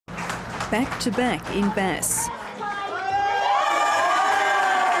back to back in Bass.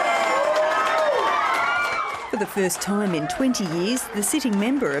 For the first time in 20 years, the sitting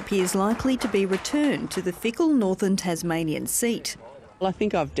member appears likely to be returned to the fickle northern Tasmanian seat. Well, I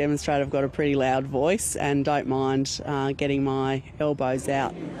think I've demonstrated I've got a pretty loud voice and don't mind getting my elbows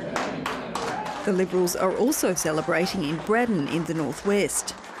out. The Liberals are also celebrating in Braddon in the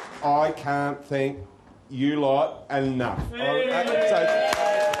northwest. I can't thank you lot enough.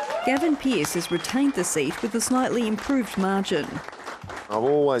 Gavin Pearce has retained the seat with a slightly improved margin. I've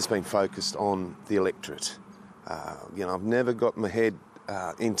always been focused on the electorate. I've never got my head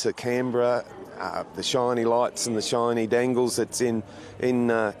into Canberra, the shiny lights and the shiny dangles that's in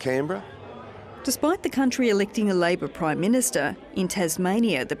Canberra. Despite the country electing a Labor Prime Minister, in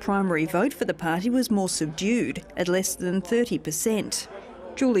Tasmania the primary vote for the party was more subdued, at less than 30%.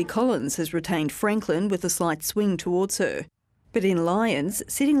 Julie Collins has retained Franklin with a slight swing towards her. But in Lyons,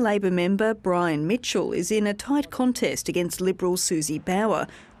 sitting Labor member Brian Mitchell is in a tight contest against Liberal Susie Bauer,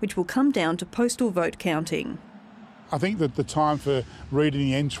 which will come down to postal vote counting. I think that the time for reading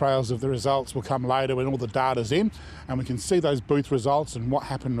the entrails of the results will come later when all the data's in and we can see those booth results and what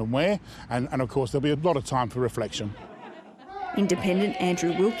happened and where, and of course there'll be a lot of time for reflection. Independent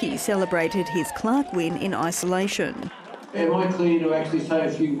Andrew Wilkie celebrated his Clark win in isolation. Am I clear to actually say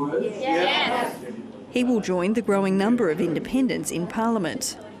a few words? Yes. He will join the growing number of independents in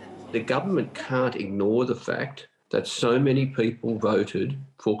Parliament. The government can't ignore the fact that so many people voted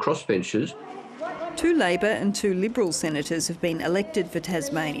for crossbenchers. 2 Labor and 2 Liberal senators have been elected for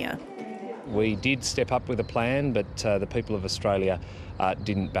Tasmania. We did step up with a plan, but the people of Australia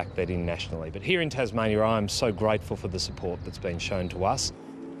didn't back that in nationally. But here in Tasmania, I am so grateful for the support that's been shown to us.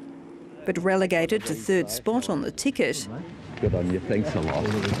 But relegated to 3rd spot on the ticket. Good on you, thanks a lot.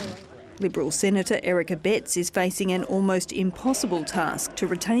 Liberal Senator Erica Betts is facing an almost impossible task to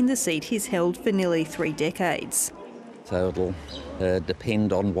retain the seat he's held for nearly 3 decades. So it'll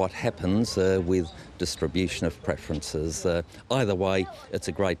depend on what happens with distribution of preferences. Either way, it's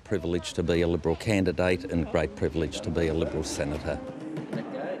a great privilege to be a Liberal candidate and a great privilege to be a Liberal senator.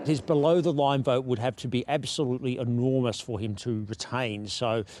 His below-the-line vote would have to be absolutely enormous for him to retain,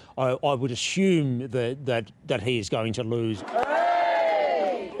 so I would assume that he is going to lose.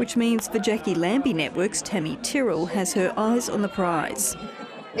 Which means the Jackie Lambie Network's Tammy Tyrrell has her eyes on the prize.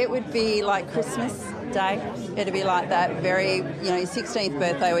 It would be like Christmas Day. It'd be like that very, your 16th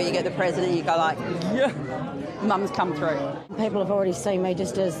birthday where you get the present and you go like, yeah, mum's come through. People have already seen me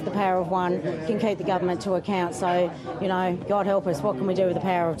just as the power of one can keep the government to account. So, God help us, what can we do with the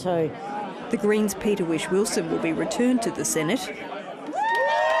power of 2? The Greens' Peter Whish-Wilson will be returned to the Senate.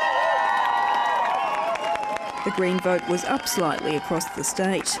 The Green vote was up slightly across the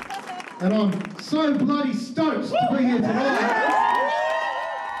state. And I'm so bloody stoked to be here tonight.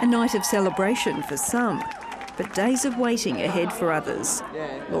 A night of celebration for some, but days of waiting ahead for others.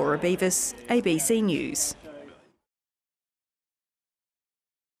 Laura Beavis, ABC News.